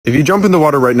If you jump in the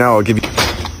water right now, I'll give you...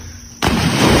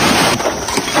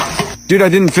 Dude, I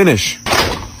didn't finish.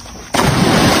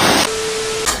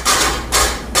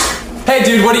 Hey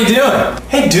dude, what are you doing?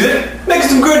 Hey dude, make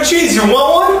some good cheese, you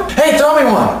want one? Hey, throw me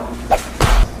one.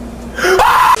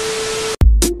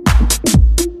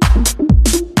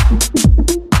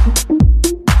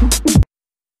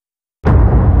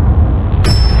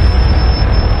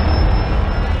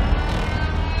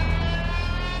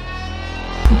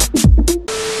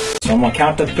 So I'm gonna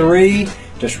count to 3,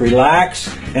 just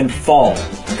relax and fall,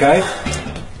 okay?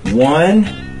 1,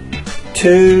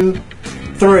 2,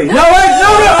 3. No, wait,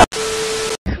 no!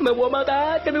 Me voy a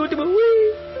matar, que mi último.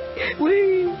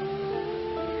 Wee.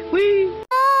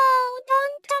 Oh,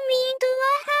 don't turn me into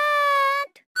a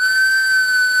hat.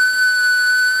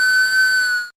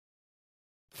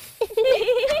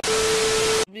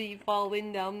 Me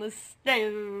falling down the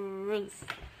stairs.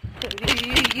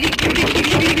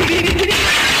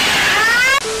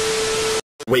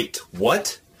 Wait,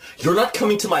 what? You're not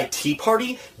coming to my tea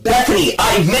party? Bethany,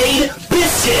 I made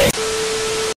biscuits!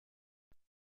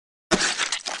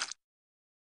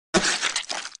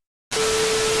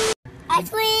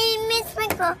 Actually, Miss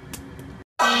Sprinkle.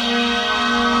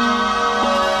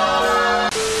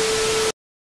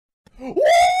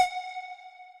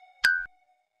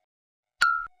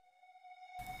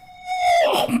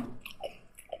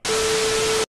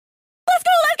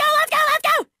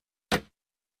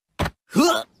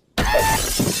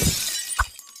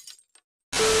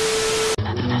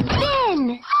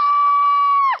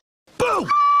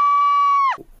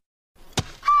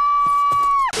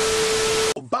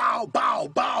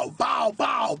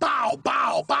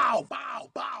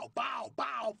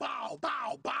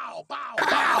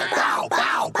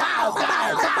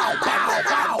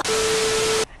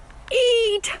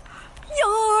 Eat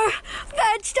your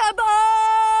vegetables!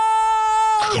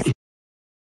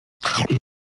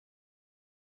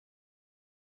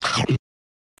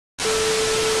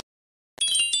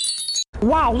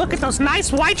 Wow, look at those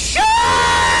nice white shoes!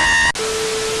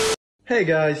 Hey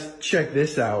guys, check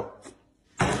this out.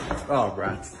 Oh,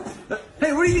 rats.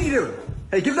 Hey, what are you doing?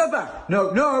 Hey, give that back.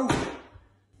 No.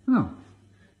 Oh,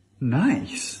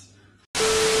 nice.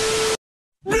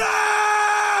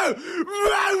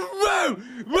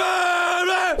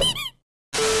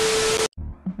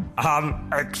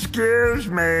 Excuse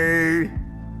me.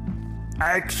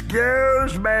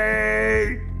 Excuse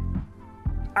me.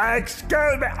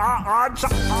 Answer the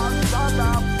phone.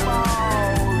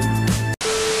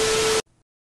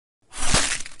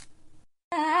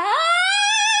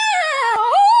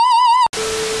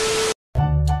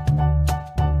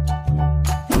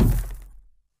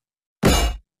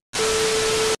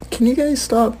 Can you guys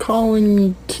stop calling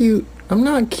me cute? I'm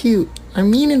not cute.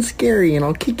 I'm mean and scary and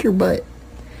I'll kick your butt.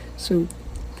 So,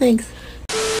 thanks.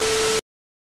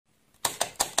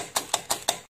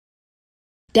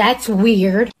 That's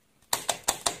weird.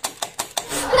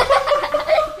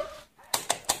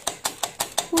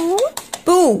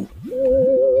 Boo!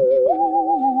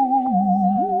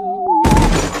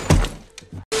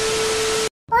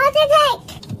 Bon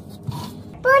appetit!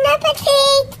 Bon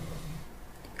appetit!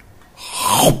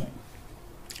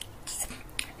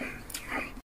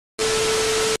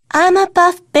 I'm a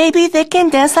buff baby that can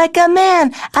dance like a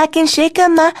man. I can shake a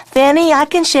my fanny, I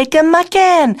can shake a my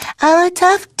can. I'm a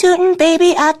tough tootin'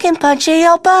 baby, I can punch in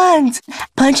your buns.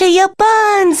 Punch in your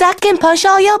buns, I can punch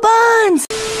all your buns.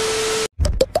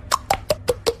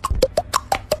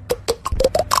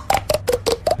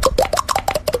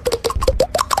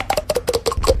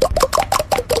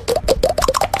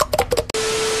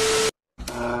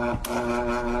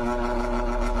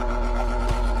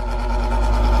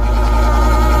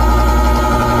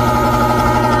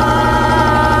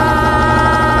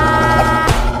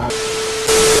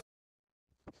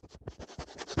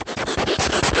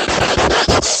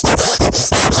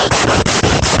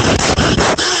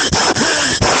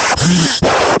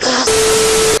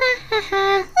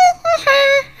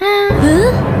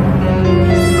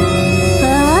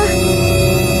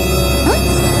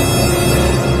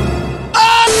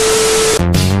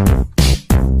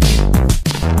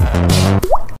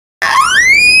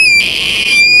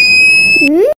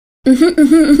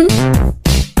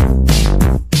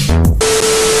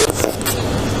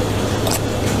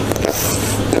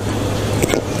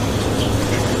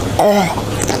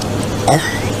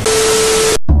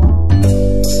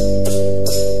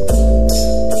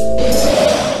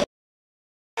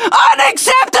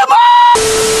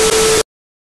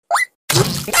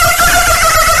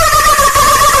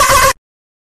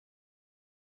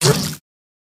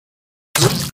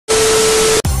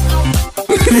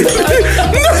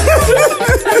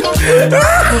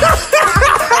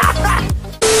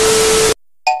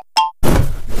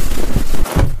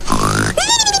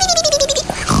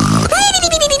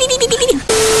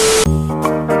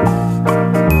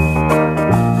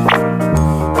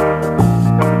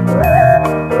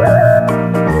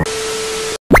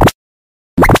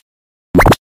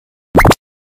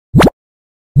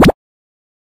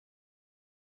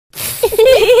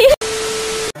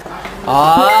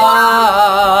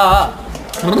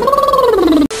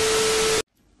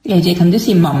 Jij kan dus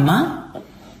zien mama.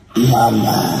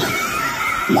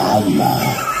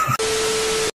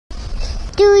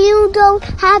 Do you don't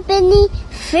have any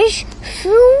fish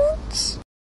fruits?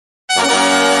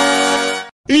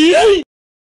 Eat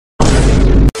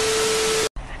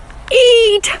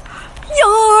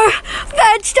your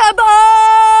vegetables!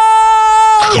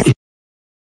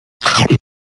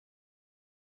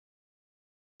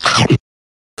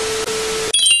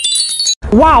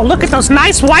 Wow, look at those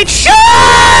nice white shoes!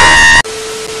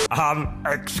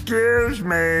 Excuse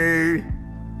me.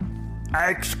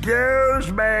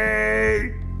 Excuse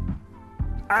me.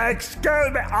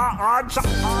 Excuse me. On the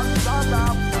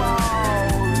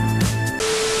phone.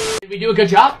 Did we do a good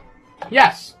job?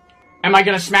 Yes. Am I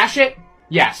gonna smash it?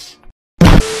 Yes.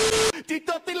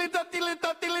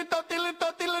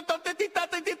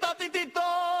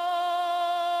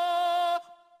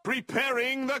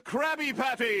 Preparing the Krabby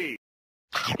Patty.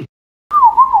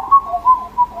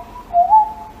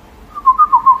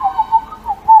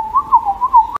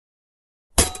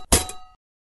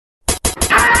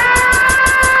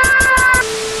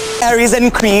 Berries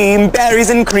and cream, berries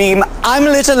and cream. I'm a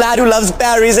little lad who loves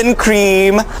berries and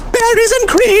cream. Berries and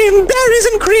cream, berries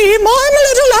and cream. I'm a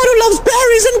little lad who loves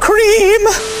berries and cream.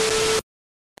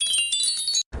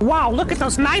 Wow, look at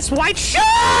those nice white shoes!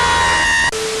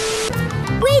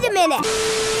 Wait a minute.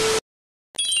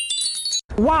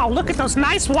 Wow, look at those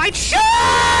nice white shoes!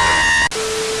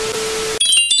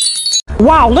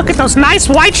 Wow, look at those nice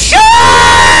white shoes!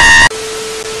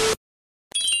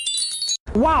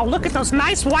 Wow, look at those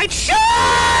nice white shoes!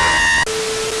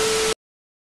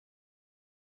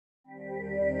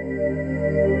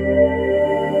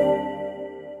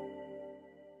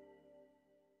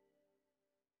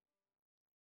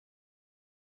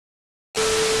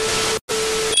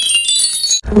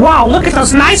 Wow, look at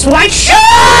those nice white shoes!